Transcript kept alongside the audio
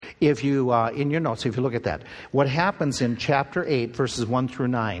If you, in your notes, if you look at that, what happens in chapter 8, verses 1 through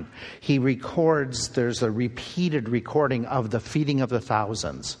 9, he records, there's a repeated recording of the feeding of the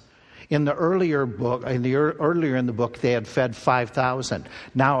thousands. In the earlier book, earlier in the book, they had fed 5,000.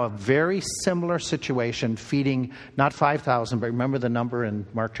 Now a very similar situation, feeding not 5,000, but remember the number in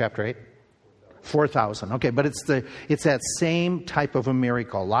Mark chapter 8? 4,000. Okay, but it's that same type of a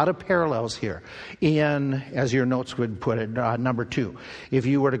miracle. A lot of parallels here. In, as your notes would put it, number 2. If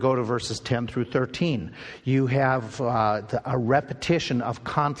you were to go to verses 10 through 13, you have a repetition of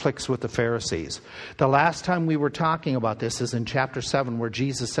conflicts with the Pharisees. The last time we were talking about this is in chapter 7, where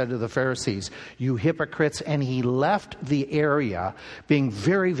Jesus said to the Pharisees, "You hypocrites," and he left the area being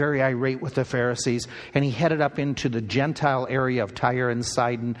very, very irate with the Pharisees, and he headed up into the Gentile area of Tyre and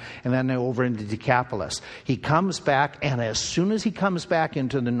Sidon, and then over into Decapolis. He comes back, and as soon as he comes back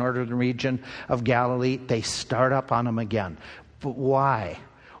into the northern region of Galilee, they start up on him again. But why?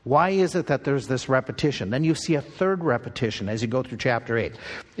 Why is it that there's this repetition? Then you see a third repetition as you go through chapter 8.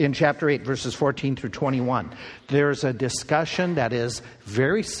 In chapter 8, verses 14 through 21, there's a discussion that is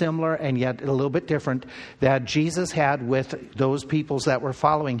very similar and yet a little bit different that Jesus had with those peoples that were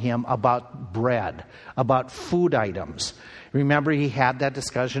following him about bread, about food items. Remember, he had that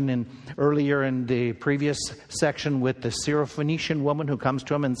discussion earlier in the previous section with the Syrophoenician woman who comes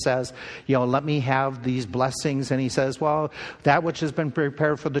to him and says, let me have these blessings. And he says, well, that which has been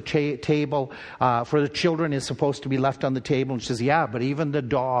prepared for the table, for the children is supposed to be left on the table. And she says, yeah, but even the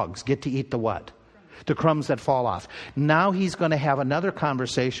dogs get to eat the what? The crumbs that fall off. Now he's going to have another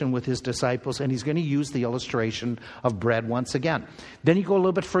conversation with his disciples, and he's going to use the illustration of bread once again. Then you go a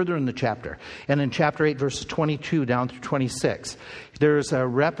little bit further in the chapter. And in chapter 8, verses 22 down through 26, there's a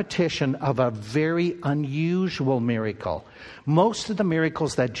repetition of a very unusual miracle. Most of the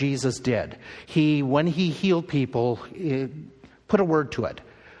miracles that Jesus did, when he healed people, put a word to it.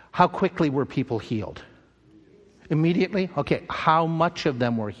 How quickly were people healed? Immediately? Okay, how much of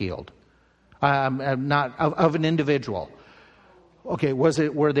them were healed? Not of an individual. Okay,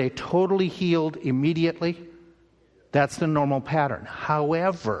 were they totally healed immediately? That's the normal pattern.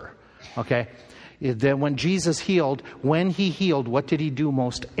 However, okay, when Jesus healed, what did he do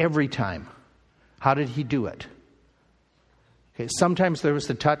most every time? How did he do it? Okay, sometimes there was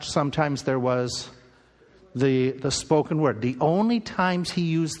the touch, sometimes there was the spoken word. The only times he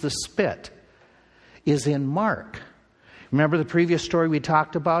used the spit is in Mark. Remember the previous story we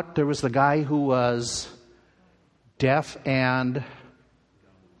talked about? There was the guy who was deaf and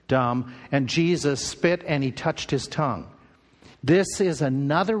dumb, and Jesus spit and he touched his tongue. This is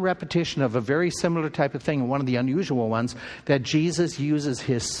another repetition of a very similar type of thing, and one of the unusual ones, that Jesus uses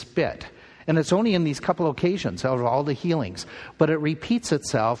his spit. And it's only in these couple occasions out of all the healings. But it repeats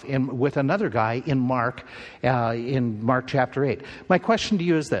itself with another guy in Mark chapter 8. My question to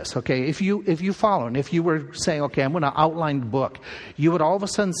you is this, okay? If you follow, and if you were saying, okay, I'm going to outline the book, you would all of a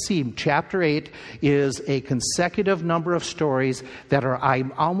sudden see chapter 8 is a consecutive number of stories that are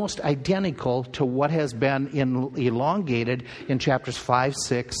almost identical to what has been elongated in chapters 5,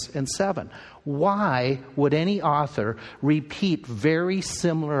 6, and 7. Why would any author repeat very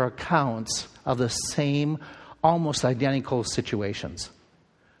similar accounts of the same, almost identical situations?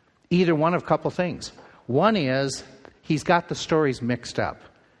 Either one of a couple things. One is he's got the stories mixed up,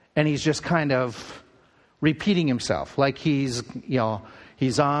 and he's just kind of repeating himself, like he's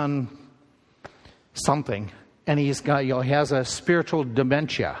on something, and he has a spiritual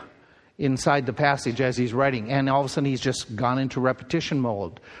dementia inside the passage as he's writing, and all of a sudden he's just gone into repetition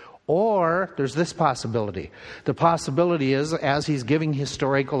mode. Or there's this possibility. The possibility is, as he's giving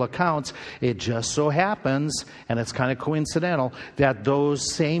historical accounts, it just so happens, and it's kind of coincidental, that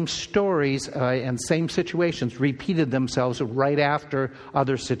those same stories and same situations repeated themselves right after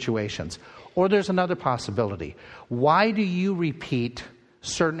other situations. Or there's another possibility. Why do you repeat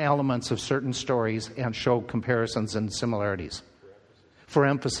certain elements of certain stories and show comparisons and similarities? For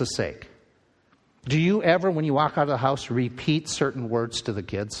emphasis' sake. Do you ever, when you walk out of the house, repeat certain words to the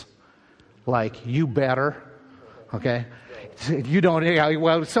kids? Like, you better, okay? You don't,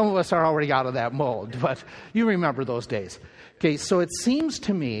 well, some of us are already out of that mode, but you remember those days. Okay, so it seems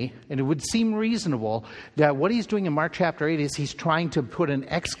to me, and it would seem reasonable, that what he's doing in Mark chapter 8 is he's trying to put an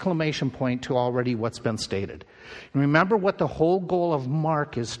exclamation point to already what's been stated. And remember what the whole goal of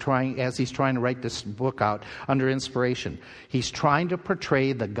Mark is as he's trying to write this book out under inspiration. He's trying to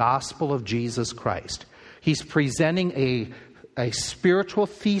portray the gospel of Jesus Christ. He's presenting a spiritual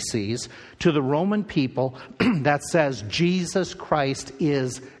thesis to the Roman people that says Jesus Christ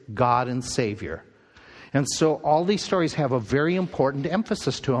is God and Savior. And so all these stories have a very important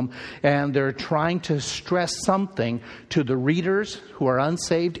emphasis to them, and they're trying to stress something to the readers who are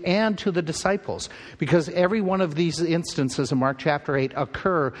unsaved and to the disciples. Because every one of these instances in Mark chapter 8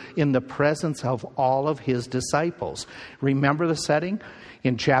 occur in the presence of all of his disciples. Remember the setting?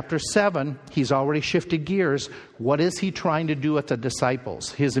 In chapter 7, he's already shifted gears. What is he trying to do with the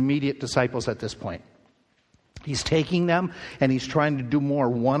disciples, his immediate disciples at this point? He's taking them and he's trying to do more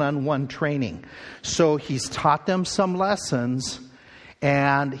one-on-one training. So he's taught them some lessons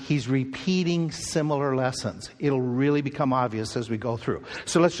and he's repeating similar lessons. It'll really become obvious as we go through.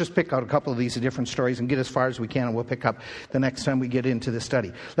 So let's just pick out a couple of these different stories and get as far as we can, and we'll pick up the next time we get into the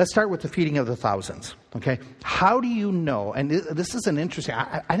study. Let's start with the feeding of the thousands. Okay? How do you know, and this is an interesting,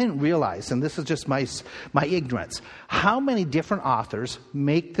 I didn't realize, and this is just my ignorance, how many different authors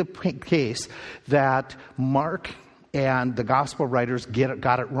make the case that Mark and the gospel writers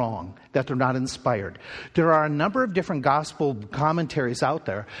got it wrong, that they're not inspired. There are a number of different gospel commentaries out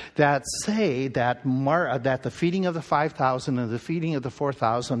there that say that the feeding of the 5,000 and the feeding of the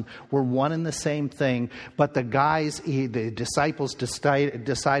 4,000 were one and the same thing, but the disciples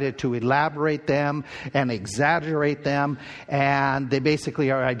decided to elaborate them and exaggerate them, and they basically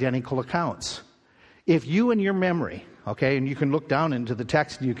are identical accounts. If you in your memory, okay, and you can look down into the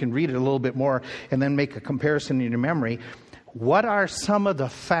text and you can read it a little bit more and then make a comparison in your memory, what are some of the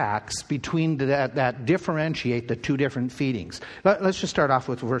facts between that differentiate the two different feedings? Let's just start off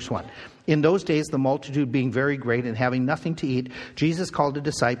with verse 1. In those days, the multitude being very great and having nothing to eat, Jesus called the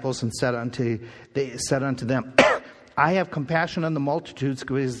disciples and said unto them, I have compassion on the multitudes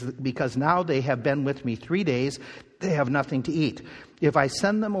because now they have been with me 3 days. They have nothing to eat. If I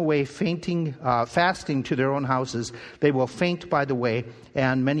send them away fasting to their own houses, they will faint by the way,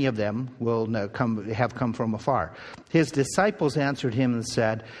 and many of them will have come from afar. His disciples answered him and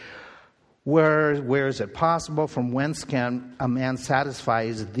said, Where is it possible? From whence can a man satisfy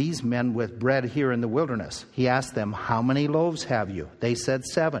these men with bread here in the wilderness? He asked them, How many loaves have you? They said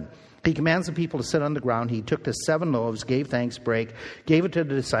 7. He commands the people to sit on the ground. He took the 7 loaves, gave thanks, gave it to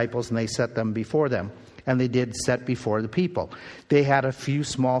the disciples, and they set them before them. And they did set before the people. They had a few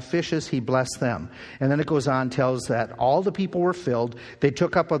small fishes. He blessed them. And then it goes on, tells that all the people were filled. They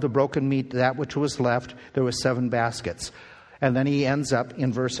took up of the broken meat that which was left. There was 7 baskets. And then he ends up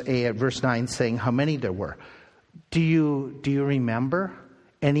in verse 9 saying how many there were. Do you remember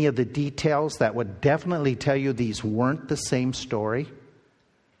any of the details that would definitely tell you these weren't the same story?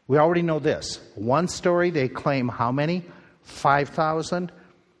 We already know this. One story, they claim how many? 5,000.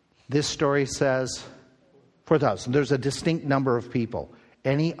 This story says 4,000. There's a distinct number of people.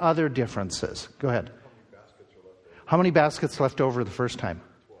 Any other differences? Go ahead. How many baskets left over the first time?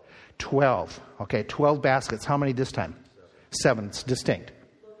 12. Okay, 12 baskets. How many this time? 7. It's distinct.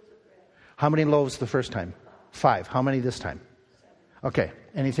 How many loaves the first time? 5. How many this time? Okay,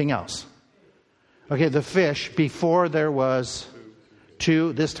 anything else? Okay, the fish, before there was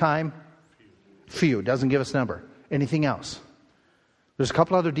 2, this time? Few. Doesn't give us number. Anything else? There's a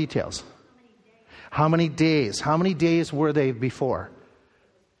couple other details. How many days? How many days were they before?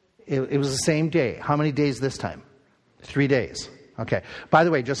 It was the same day. How many days this time? 3 days. Okay. By the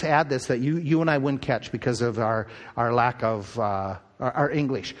way, just add this that you and I wouldn't catch because of our lack of our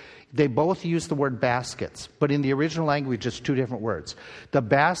English. They both use the word baskets, but in the original language, it's 2 different words. The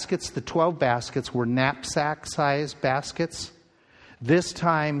baskets, the 12 baskets, were knapsack-sized baskets. This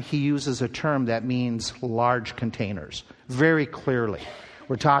time, he uses a term that means large containers, very clearly.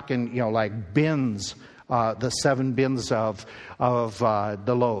 We're talking, like bins, the 7 bins of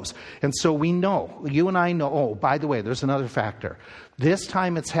the loaves. And so we know, you and I know, oh, by the way, there's another factor. This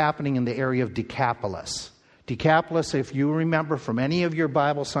time it's happening in the area of Decapolis. Decapolis, if you remember from any of your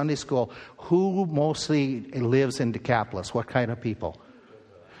Bible Sunday school, who mostly lives in Decapolis? What kind of people?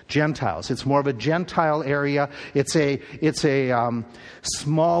 Gentiles. It's more of a Gentile area. It's a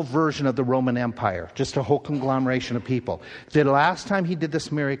small version of the Roman Empire, just a whole conglomeration of people. The last time he did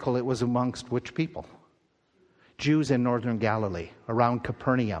this miracle, it was amongst which people? Jews in northern Galilee, around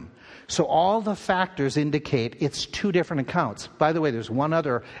Capernaum. So all the factors indicate it's 2 different accounts. By the way, there's one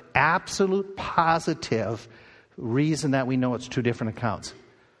other absolute positive reason that we know it's 2 different accounts.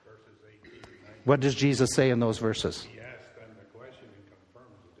 What does Jesus say in those verses?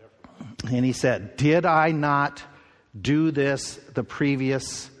 And he said, Did I not do this the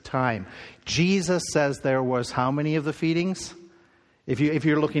previous time? Jesus says there was how many of the feedings? If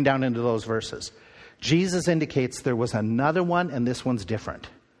you're looking down into those verses. Jesus indicates there was another one and this one's different.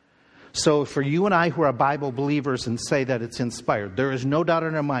 So for you and I who are Bible believers and say that it's inspired, there is no doubt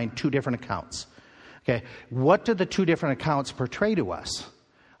in our mind 2 different accounts. Okay, what do the 2 different accounts portray to us?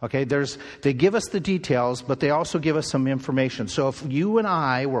 Okay, they give us the details, but they also give us some information. So if you and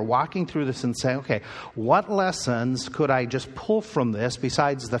I were walking through this and saying, okay, what lessons could I just pull from this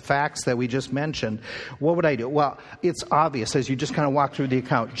besides the facts that we just mentioned? What would I do? Well, it's obvious as you just kind of walk through the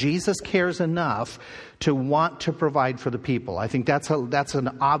account. Jesus cares enough to want to provide for the people. I think that's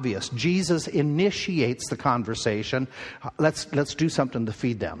an obvious. Jesus initiates the conversation. Let's do something to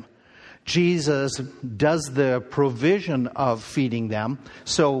feed them. Jesus does the provision of feeding them.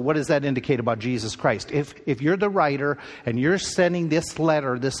 So what does that indicate about Jesus Christ? If you're the writer and you're sending this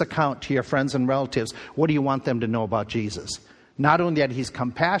letter, this account to your friends and relatives, what do you want them to know about Jesus? Not only that he's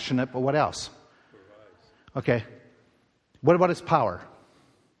compassionate, but what else? Okay. What about his power?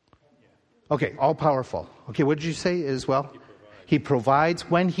 Okay, all powerful. Okay, what did you say as well? He provides.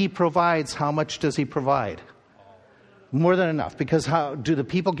 When he provides, how much does he provide? More than enough. Because how do the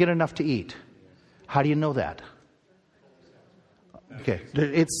people get enough to eat? How do you know that? Okay.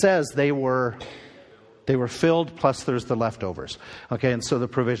 It says they were filled, plus there's the leftovers. Okay, and so the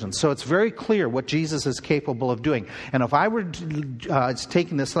provisions. So it's very clear what Jesus is capable of doing. And if I were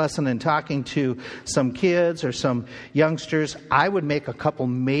taking this lesson and talking to some kids or some youngsters, I would make a couple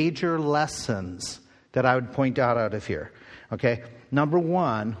major lessons that I would point out of here. Okay, number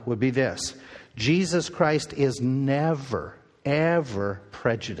one would be this. Jesus Christ is never, ever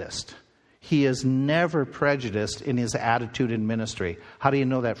prejudiced. He is never prejudiced in his attitude in ministry. How do you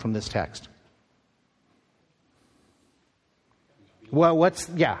know that from this text? Well,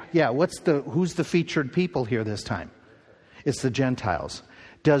 who's the featured people here this time? It's the Gentiles.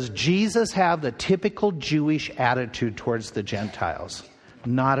 Does Jesus have the typical Jewish attitude towards the Gentiles?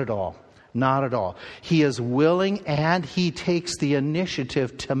 Not at all. Not at all. He is willing and he takes the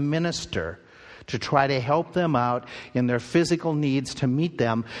initiative to minister, to try to help them out in their physical needs, to meet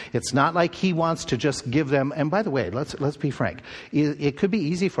them. It's not like he wants to just give them, and by the way, let's be frank. It could be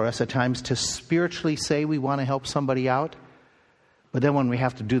easy for us at times to spiritually say we want to help somebody out, but then when we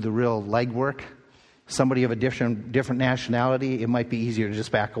have to do the real legwork, somebody of a different nationality, it might be easier to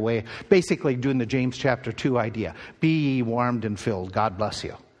just back away. Basically doing the James chapter 2 idea. Be ye warmed and filled. God bless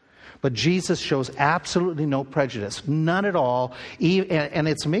you. But Jesus shows absolutely no prejudice, none at all. And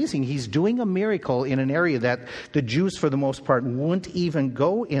it's amazing. He's doing a miracle in an area that the Jews, for the most part, wouldn't even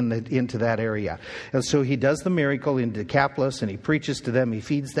go into that area. And so he does the miracle in Decapolis, and he preaches to them, he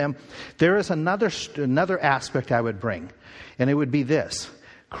feeds them. There is another aspect I would bring, and it would be this.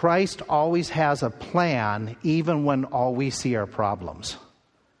 Christ always has a plan, even when all we see are problems.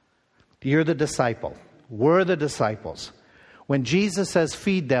 You're the disciple. We're the disciples. When Jesus says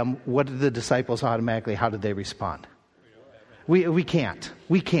feed them, what did the disciples automatically, how did they respond? We can't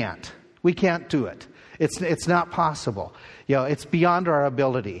do it. It's not possible. It's beyond our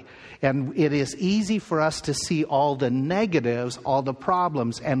ability. And it is easy for us to see all the negatives, all the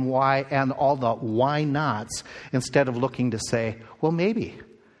problems, and all the why nots, instead of looking to say, well, maybe.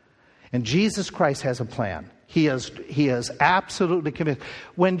 And Jesus Christ has a plan. He is absolutely committed.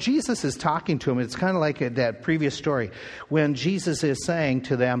 When Jesus is talking to them, it's kind of like that previous story. When Jesus is saying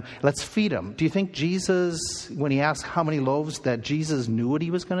to them, let's feed them. Do you think Jesus, when he asked how many loaves, that Jesus knew what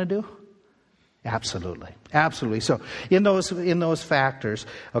he was going to do? Absolutely. Absolutely. So in those factors,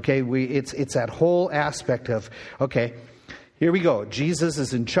 okay, it's that whole aspect of, okay, here we go. Jesus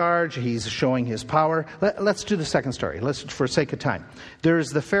is in charge. He's showing his power. Let's do the second story. For sake of time. There's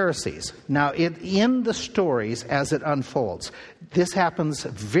the Pharisees. Now, in the stories as it unfolds, this happens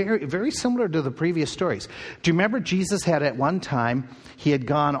very, very similar to the previous stories. Do you remember Jesus had at one time, he had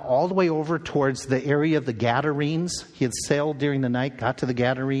gone all the way over towards the area of the Gadarenes. He had sailed during the night, got to the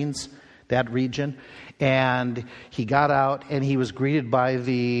Gadarenes, that region, and he got out and he was greeted by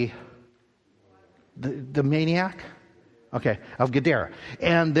the maniac. Okay, of Gadara.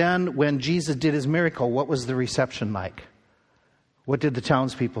 And then when Jesus did his miracle, what was the reception like? What did the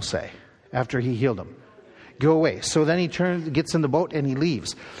townspeople say after he healed them? Go away. So then he gets in the boat and he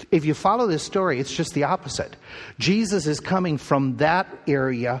leaves. If you follow this story, it's just the opposite. Jesus is coming from that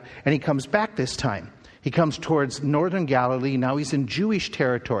area and he comes back this time. He comes towards northern Galilee. Now he's in Jewish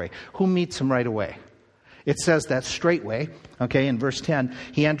territory. Who meets him right away? It says that straightway, okay, in verse 10,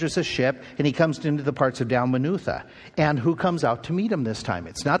 he enters a ship and he comes into the parts of Dalmanutha. And who comes out to meet him this time?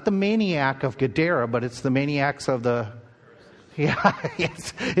 It's not the maniac of Gadara, but it's the maniacs of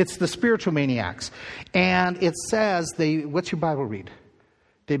it's the spiritual maniacs. And it says, what's your Bible read?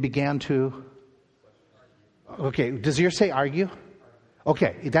 They began to, okay, does yours say argue?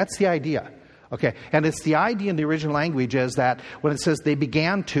 Okay, that's the idea. Okay, and it's the idea in the original language is that when it says they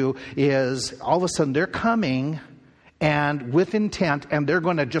began to, is all of a sudden they're coming and with intent, and they're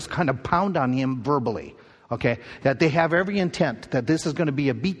going to just kind of pound on him verbally. Okay, that they have every intent that this is going to be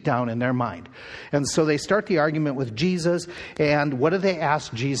a beatdown in their mind. And so they start the argument with Jesus, and what do they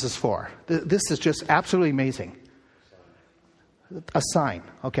ask Jesus for? This is just absolutely amazing. A sign.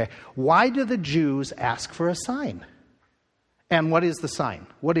 Okay, why do the Jews ask for a sign? And what is the sign?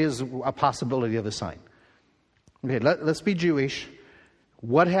 What is a possibility of a sign? Okay, let's be Jewish.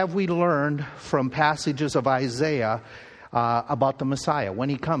 What have we learned from passages of Isaiah about the Messiah? When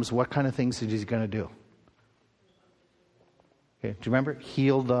he comes, what kind of things is he going to do? Okay, do you remember?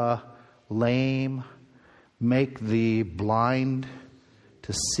 Heal the lame, make the blind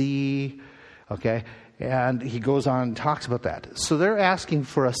to see. Okay, and he goes on and talks about that. So they're asking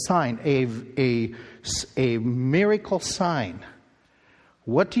for a sign, a miracle sign.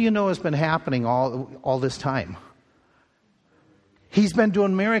 What do you know has been happening all this time? He's been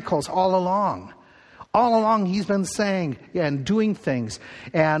doing miracles all along. All along he's been saying and doing things.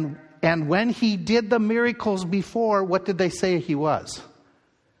 And when he did the miracles before, what did they say he was?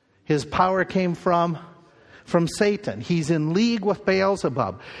 His power came from Satan. He's in league with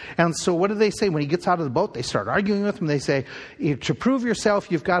Beelzebub. And so what do they say? When he gets out of the boat, they start arguing with him. They say, to prove yourself,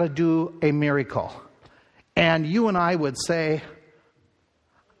 you've got to do a miracle. And you and I would say,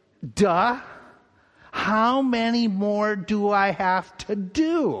 duh. How many more do I have to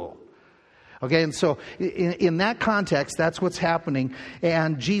do? Okay, and so in that context, that's what's happening.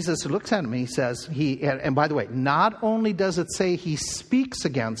 And Jesus looks at him and he says, and by the way, not only does it say he speaks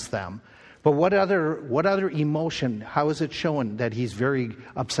against them, but what other emotion, how is it showing that he's very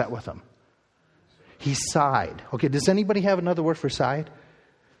upset with them? He sighed. Okay, does anybody have another word for sighed?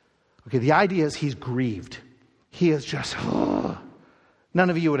 Okay, the idea is he's grieved. He is just, none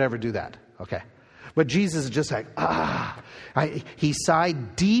of you would ever do that. Okay. But Jesus is just like, he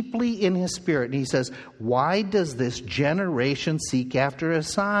sighed deeply in his spirit. And he says, why does this generation seek after a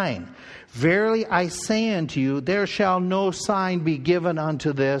sign? Verily I say unto you, there shall no sign be given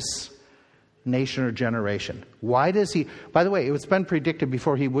unto this nation or generation. Why does he, by the way, it's been predicted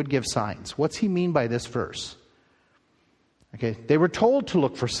before he would give signs. What's he mean by this verse? Okay, they were told to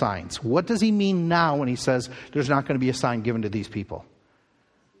look for signs. What does he mean now when he says there's not going to be a sign given to these people?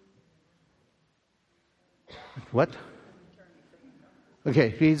 What?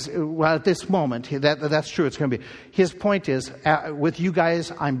 Okay, at this moment, that's true. It's going to be. His point is, with you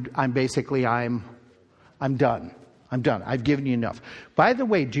guys, I'm done. I'm done. I've given you enough. By the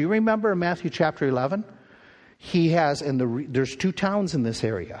way, do you remember in Matthew chapter 11? He has, there's two towns in this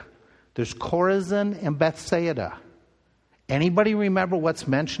area. There's Chorazin and Bethsaida. Anybody remember what's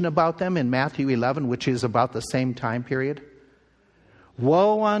mentioned about them in Matthew 11, which is about the same time period?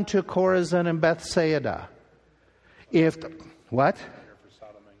 Woe unto Chorazin and Bethsaida. What?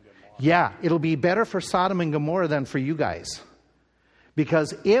 Yeah, it'll be better for Sodom and Gomorrah than for you guys.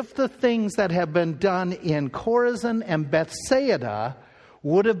 Because if the things that have been done in Chorazin and Bethsaida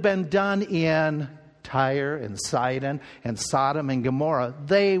would have been done in Tyre and Sidon and Sodom and Gomorrah,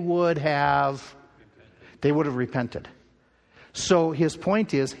 they would have repented. So his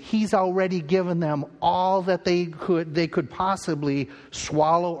point is, he's already given them all that they could possibly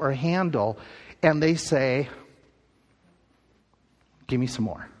swallow or handle, and they say, give me some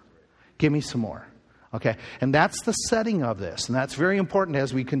more. Give me some more. Okay? And that's the setting of this. And that's very important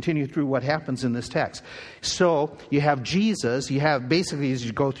as we continue through what happens in this text. So you have Jesus. You have basically, as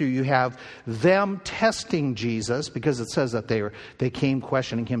you go through, you have them testing Jesus because it says that they came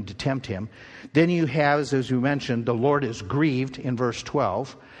questioning him to tempt him. Then you have, as you mentioned, the Lord is grieved in verse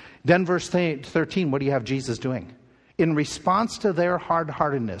 12. Then verse 13, what do you have Jesus doing? In response to their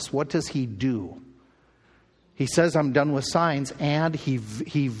hard-heartedness, what does he do? He says, I'm done with signs, and he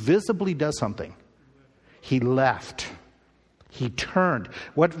visibly does something. He left. He turned.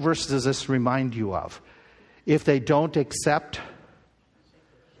 What verse does this remind you of? If they don't accept,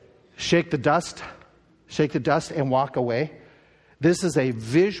 shake the dust and walk away. This is a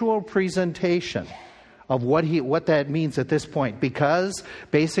visual presentation of what that means at this point, because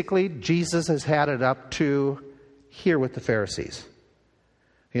basically Jesus has had it up to here with the Pharisees.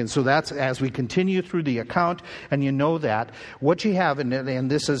 And so that's, as we continue through the account, and you know that, what you have,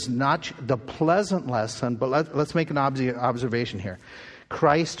 and this is not the pleasant lesson, but let's make an observation here.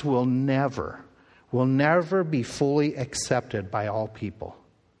 Christ will never be fully accepted by all people.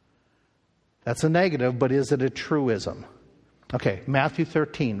 That's a negative, but is it a truism? Okay, Matthew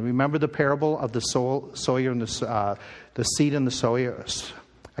 13. Remember the parable of the sower and the seed and the sower?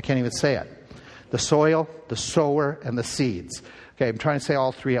 I can't even say it. The soil, the sower, and the seeds. Okay, I'm trying to say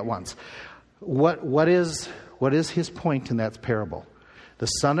all three at once. What is his point in that parable? The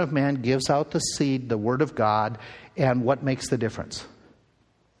Son of Man gives out the seed, the Word of God, and what makes the difference?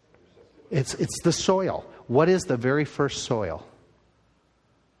 It's the soil. What is the very first soil?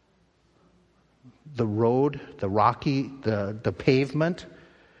 The road, the rocky, the pavement,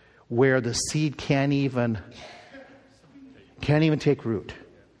 where the seed can't even take root.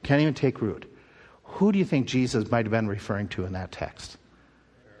 Can't even take root. Who do you think Jesus might have been referring to in that text?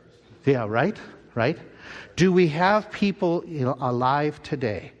 Yeah, right? Right? Do we have people alive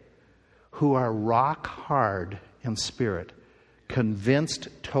today who are rock hard in spirit, convinced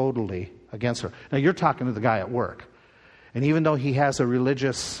totally against her? Now, you're talking to the guy at work. And even though he has a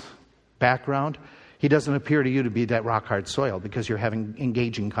religious background, he doesn't appear to you to be that rock hard soil because you're having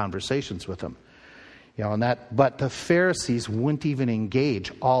engaging conversations with him. But the Pharisees wouldn't even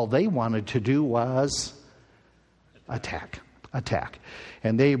engage. All they wanted to do was attack.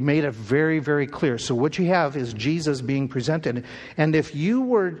 And they made it very, very clear. So what you have is Jesus being presented. And if you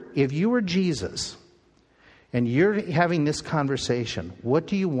were Jesus and you're having this conversation, what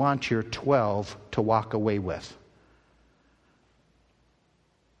do you want your 12 to walk away with?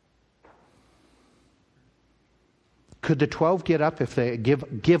 Could the 12 get up if they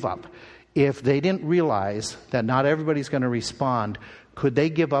give up? If they didn't realize that not everybody's going to respond, could they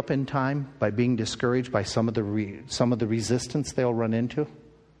give up in time by being discouraged by some of the resistance they'll run into?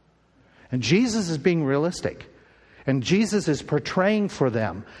 And Jesus is being realistic. And Jesus is portraying for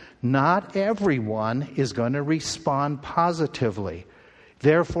them, not everyone is going to respond positively.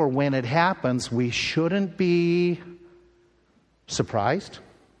 Therefore, when it happens, we shouldn't be surprised.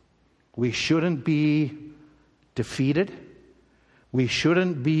 We shouldn't be defeated. We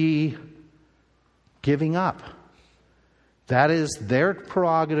shouldn't be giving up. That is their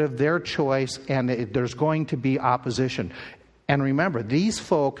prerogative, their choice, and there's going to be opposition. And remember, these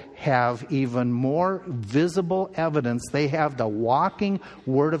folk have even more visible evidence. They have the walking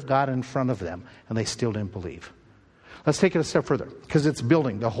Word of God in front of them, and they still didn't believe. Let's take it a step further, because it's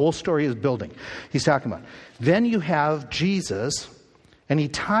building. The whole story is building. He's talking about. Then you have Jesus, and he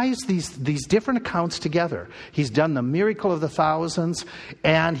ties these different accounts together. He's done the miracle of the thousands,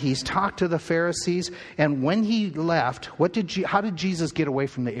 and he's talked to the Pharisees. And when he left, how did Jesus get away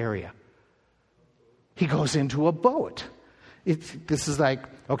from the area? He goes into a boat. This is like,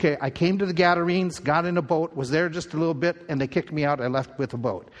 okay, I came to the Gadarenes, got in a boat, was there just a little bit, and they kicked me out. I left with a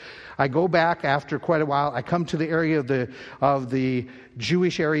boat. I go back after quite a while. I come to the area of the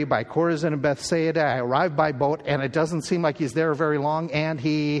Jewish area by Chorazin and Bethsaida. I arrive by boat, and it doesn't seem like he's there very long, and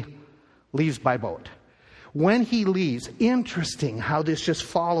he leaves by boat. When he leaves, interesting how this just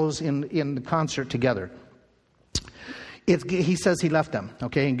follows in the concert together. He says he left them,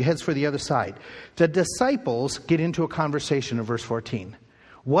 okay, and heads for the other side. The disciples get into a conversation in verse 14.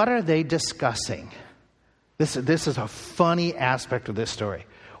 What are they discussing? This is a funny aspect of this story.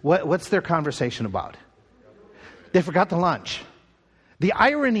 What's their conversation about? They forgot the lunch. The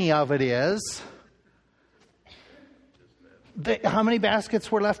irony of it is, how many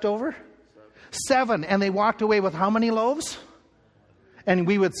baskets were left over? 7. And they walked away with how many loaves? And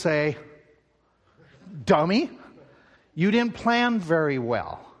we would say, dummy, you didn't plan very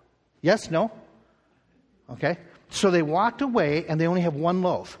well. Yes, no? Okay. So they walked away and they only have 1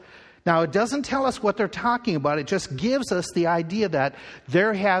 loaf. Now, it doesn't tell us what they're talking about. It just gives us the idea that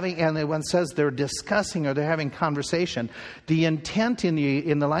they're having, and when it says they're discussing or they're having conversation, the intent in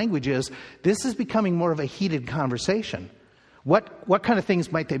the language is this is becoming more of a heated conversation. What kind of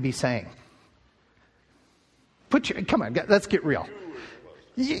things might they be saying? Come on, let's get real.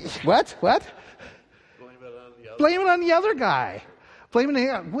 What? Blame it on the other guy. Wait a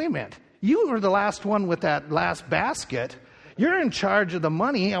minute. You were the last one with that last basket. You're in charge of the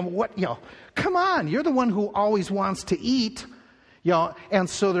money, and come on, you're the one who always wants to eat, and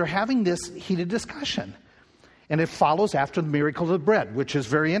so they're having this heated discussion. And it follows after the miracle of the bread, which is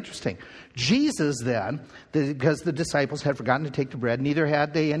very interesting. Jesus then, because the disciples had forgotten to take the bread, neither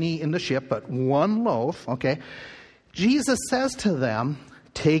had they any in the ship, but 1 loaf, okay? Jesus says to them,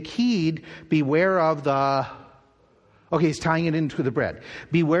 take heed, beware of the... Okay, he's tying it into the bread.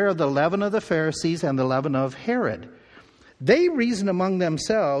 Beware of the leaven of the Pharisees and the leaven of Herod. They reason among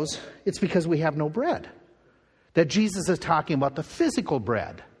themselves, it's because we have no bread. That Jesus is talking about the physical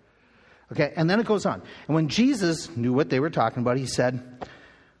bread. Okay, and then it goes on. And when Jesus knew what they were talking about, he said,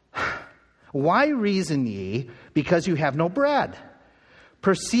 why reason ye because you have no bread?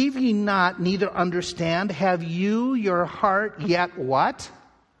 Perceive ye not, neither understand? Have you your heart yet what?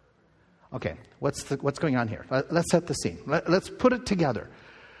 Okay, what's going on here? Let's set the scene. Let's put it together.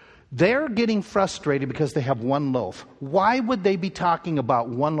 They're getting frustrated because they have 1 loaf. Why would they be talking about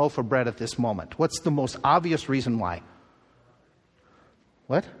 1 loaf of bread at this moment? What's the most obvious reason why?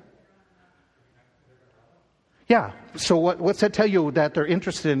 What? Yeah. So what's that tell you that they're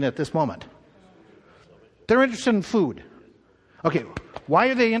interested in at this moment? They're interested in food. Okay. Why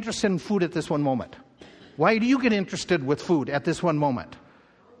are they interested in food at this one moment? Why do you get interested with food at this one moment?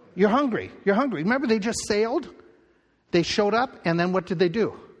 You're hungry. You're hungry. Remember, they just sailed. They showed up, and then what did they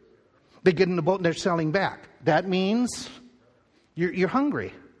do? They get in the boat and they're sailing back. That means you're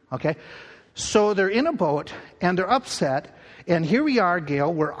hungry. Okay. So they're in a boat and they're upset. And here we are,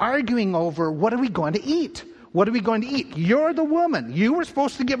 Gail. We're arguing over what are we going to eat? What are we going to eat? You're the woman. You were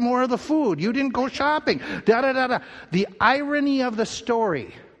supposed to get more of the food. You didn't go shopping. Da-da-da-da. The irony of the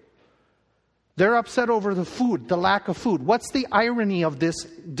story. They're upset over the food, the lack of food. What's the irony of this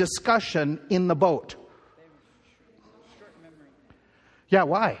discussion in the boat? Short memory. Yeah,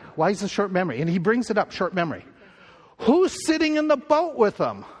 why? Why is the short memory? And he brings it up, short memory. Who's sitting in the boat with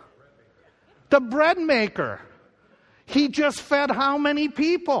them? The bread maker. He just fed how many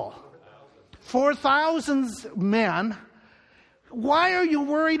people? 4,000 men. Why are you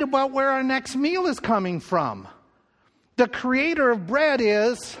worried about where our next meal is coming from? The creator of bread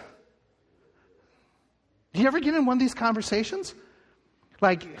is... Do you ever get in one of these conversations?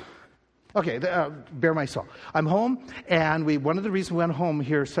 Like, okay, bare my soul. I'm home, and one of the reasons we went home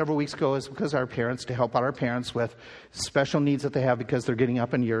here several weeks ago is because our parents, to help out our parents with special needs that they have because they're getting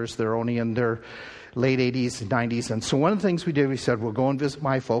up in years. They're only in their late 80s and 90s. And so one of the things we did, we said, we'll go and visit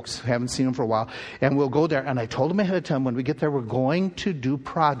my folks. Haven't seen them for a while. And we'll go there. And I told them ahead of time, when we get there, we're going to do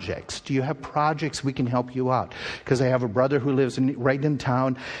projects. Do you have projects we can help you out? Because I have a brother who lives right in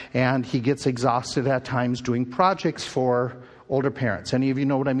town, and he gets exhausted at times doing projects for older parents. Any of you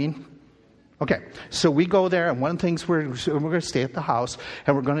know what I mean? Okay, so we go there, and one of the things we're going to stay at the house,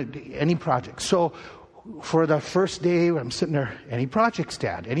 and we're going to do any projects. So for the first day, I'm sitting there, any projects,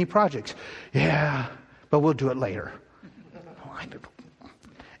 Dad? Any projects? Yeah, but we'll do it later.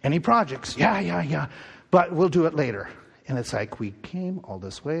 Any projects? Yeah, but we'll do it later. And it's like, we came all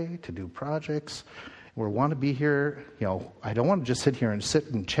this way to do projects. We want to be here. I don't want to just sit here and sit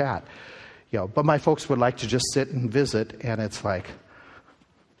and chat. But my folks would like to just sit and visit, and it's like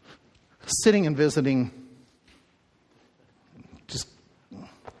sitting and visiting.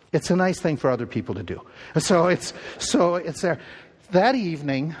 It's a nice thing for other people to do. So it's there. That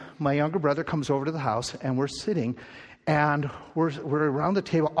evening, my younger brother comes over to the house, and we're sitting, and we're around the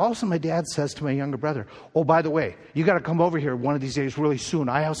table. All of a sudden, my dad says to my younger brother, "Oh, by the way, you got to come over here one of these days really soon.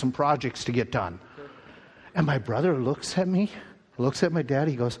 I have some projects to get done." And my brother looks at me, looks at my dad.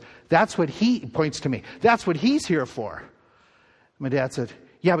 He goes, he points to me. That's what he's here for. My dad said,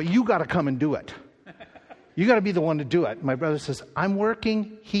 "Yeah, but you got to come and do it. You got to be the one to do it." My brother says, "I'm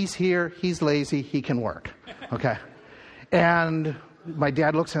working. He's here. He's lazy. He can work." Okay. And my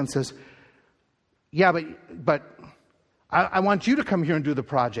dad looks at him and says, "Yeah, but I want you to come here and do the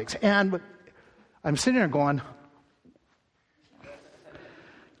projects." And I'm sitting there going,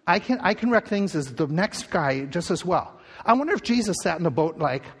 I can wreck things as the next guy just as well. I wonder if Jesus sat in the boat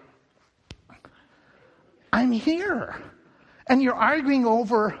like, "I'm here, and you're arguing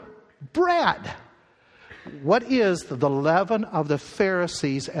over bread." What is the leaven of the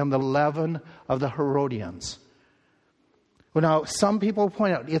Pharisees and the leaven of the Herodians? Well, now, some people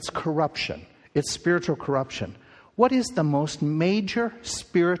point out it's corruption. It's spiritual corruption. What is the most major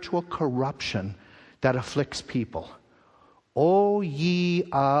spiritual corruption that afflicts people? O ye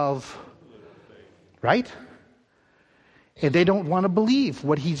of... Right? And they don't want to believe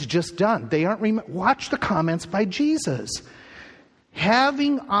what he's just done. They aren't... Watch the comments by Jesus.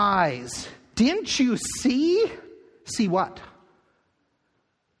 Having eyes... Didn't you see? See what?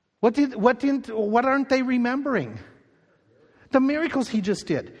 What aren't they remembering? The miracles he just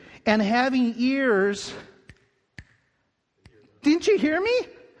did. And having ears. Didn't you hear me?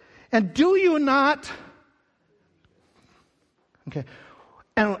 And do you not? Okay.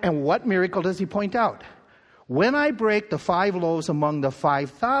 And what miracle does he point out? When I break the 5 loaves among the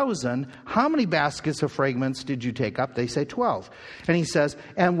 5,000, how many baskets of fragments did you take up? They say 12. And he says,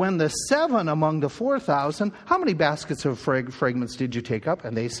 and when the 7 among the 4,000, how many baskets of fragments did you take up?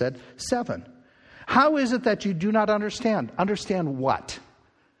 And they said 7. How is it that you do not understand? Understand what?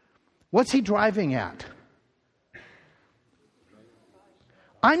 What's he driving at?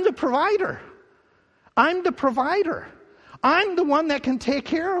 I'm the provider. I'm the provider. I'm the one that can take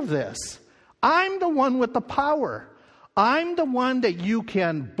care of this. I'm the one with the power. I'm the one that you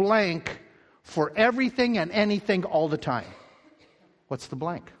can blank for everything and anything all the time. What's the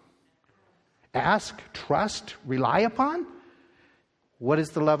blank? Ask, trust, rely upon? What is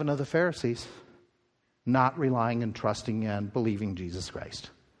the leaven of the Pharisees? Not relying and trusting and believing Jesus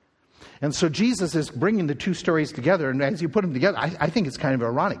Christ. And so Jesus is bringing the two stories together, and as you put them together, I think it's kind of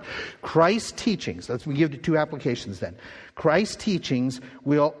ironic. Christ's teachings, let's give the two applications then. Christ's teachings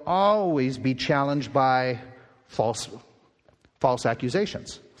will always be challenged by false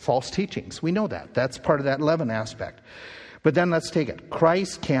accusations, false teachings. We know that. That's part of that leaven aspect. But then let's take it.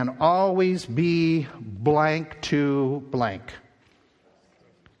 Christ can always be blank to blank.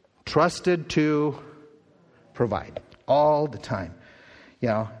 Trusted to provide all the time.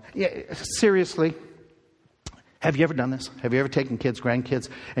 Seriously, have you ever done this? Have you ever taken kids, grandkids,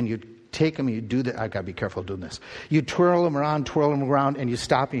 and you take them and you do that? I got to be careful doing this. You twirl them around, and you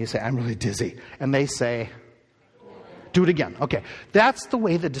stop and you say, I'm really dizzy. And they say, do it again. Okay, that's the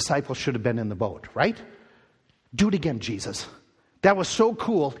way the disciples should have been in the boat, right? Do it again, Jesus. That was so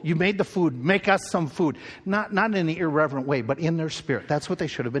cool. You made the food. Make us some food. Not in an irreverent way, but in their spirit. That's what they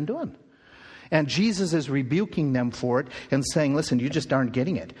should have been doing. And Jesus is rebuking them for it and saying, listen, you just aren't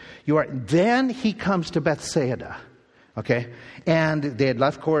getting it. Then he comes to Bethsaida. Okay? And they had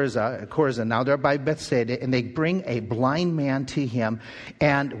left Chorazin. Now they're by Bethsaida, and they bring a blind man to him.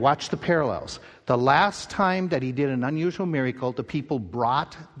 And watch the parallels. The last time that he did an unusual miracle, the people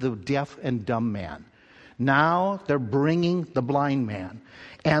brought the deaf and dumb man. Now they're bringing the blind man.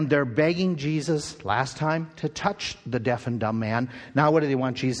 And they're begging Jesus, last time, to touch the deaf and dumb man. Now what do they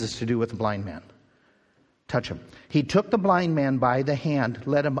want Jesus to do with the blind man? Touch him. He took the blind man by the hand,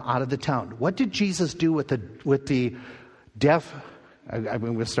 led him out of the town. What did Jesus do with the deaf? I'm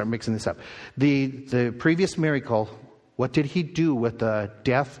going to start mixing this up. The previous miracle, what did he do with the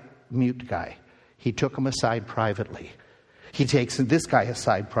deaf, mute guy? He took him aside privately. He takes this guy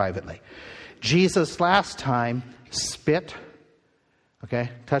aside privately. Jesus last time spit,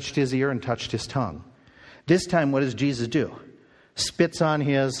 touched his ear and touched his tongue. This time, what does Jesus do? Spits on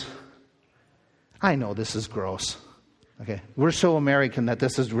his... I know this is gross. Okay, we're so American that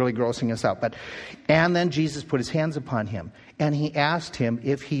this is really grossing us out. And then Jesus put his hands upon him, and he asked him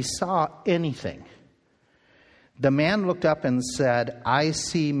if he saw anything. The man looked up and said, I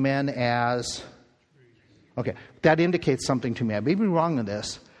see men as... Okay, that indicates something to me. I may be wrong in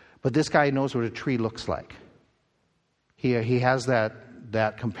this, but this guy knows what a tree looks like. He has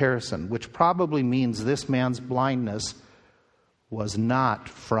that comparison, which probably means this man's blindness was not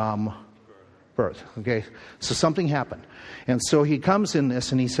from birth. Okay, so something happened. And so he comes in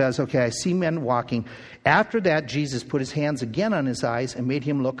this and he says, okay, I see men walking. After that, Jesus put his hands again on his eyes and made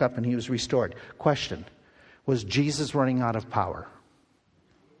him look up, and he was restored. Question, was Jesus running out of power?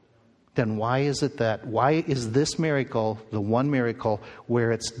 Then why is this miracle the one miracle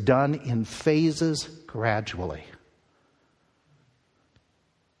where it's done in phases gradually?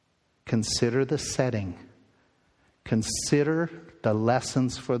 Consider the setting. Consider the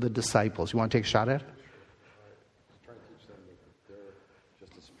lessons for the disciples. You want to take a shot at it? Trying to teach them that they're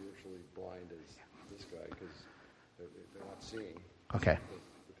just as spiritually blind as this guy because they're not seeing the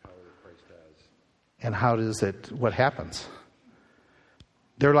power that Christ has. And what happens?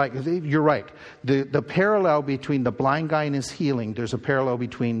 They're like, you're right. The parallel between the blind guy and his healing, there's a parallel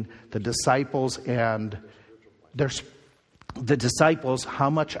between the disciples and the disciples.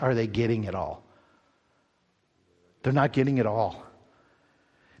 How much are they getting it all? They're not getting it all.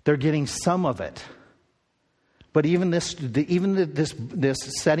 They're getting some of it. But even this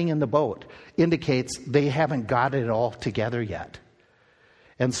setting in the boat indicates they haven't got it all together yet.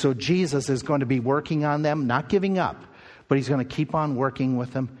 And so Jesus is going to be working on them, not giving up. But he's going to keep on working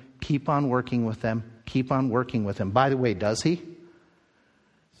with them, keep on working with them, keep on working with them. By the way, does he?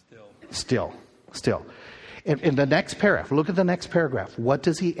 Still. In the next paragraph, look at the next paragraph. What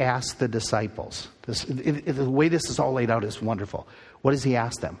does he ask the disciples? The way this is all laid out is wonderful. What does he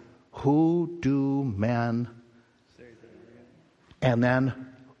ask them? Who do men? And then,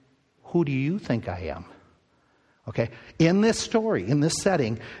 who do you think I am? Okay. In this story, in this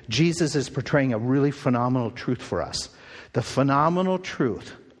setting, Jesus is portraying a really phenomenal truth for us. The phenomenal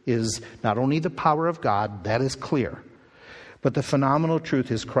truth is not only the power of God, that is clear, but the phenomenal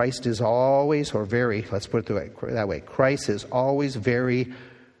truth is Christ is always, let's put it that way, Christ is always very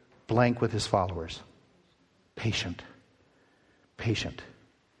blank with his followers. Patient.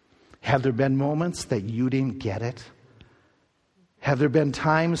 Have there been moments that you didn't get it? Have there been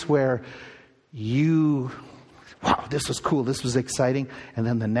times where wow, this was cool, this was exciting, and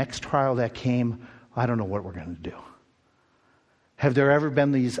then the next trial that came, I don't know what we're going to do. Have there ever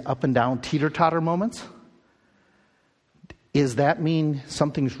been these up and down teeter-totter moments? Does that mean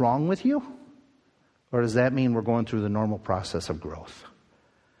something's wrong with you? Or does that mean we're going through the normal process of growth?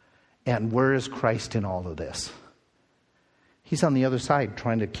 And where is Christ in all of this? He's on the other side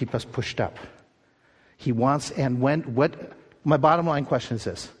trying to keep us pushed up. He wants, my bottom line question is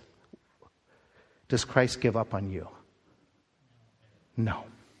this. Does Christ give up on you? No.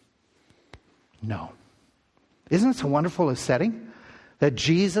 No. Isn't it so wonderful a setting? That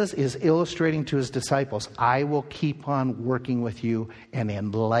Jesus is illustrating to his disciples, I will keep on working with you and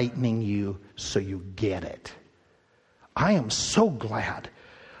enlightening you so you get it. I am so glad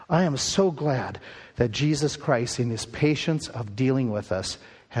that Jesus Christ, in his patience of dealing with us,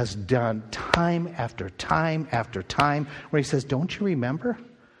 has done time after time after time where he says, don't you remember?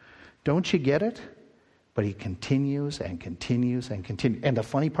 Don't you get it? But he continues and continues and continues. And the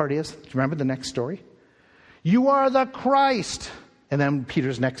funny part is, remember the next story? You are the Christ. And then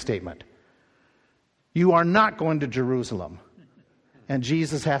Peter's next statement. You are not going to Jerusalem. And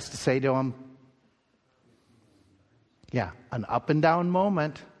Jesus has to say to him, yeah, an up and down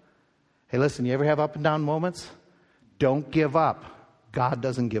moment. Hey, listen, you ever have up and down moments? Don't give up. God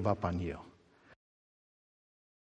doesn't give up on you.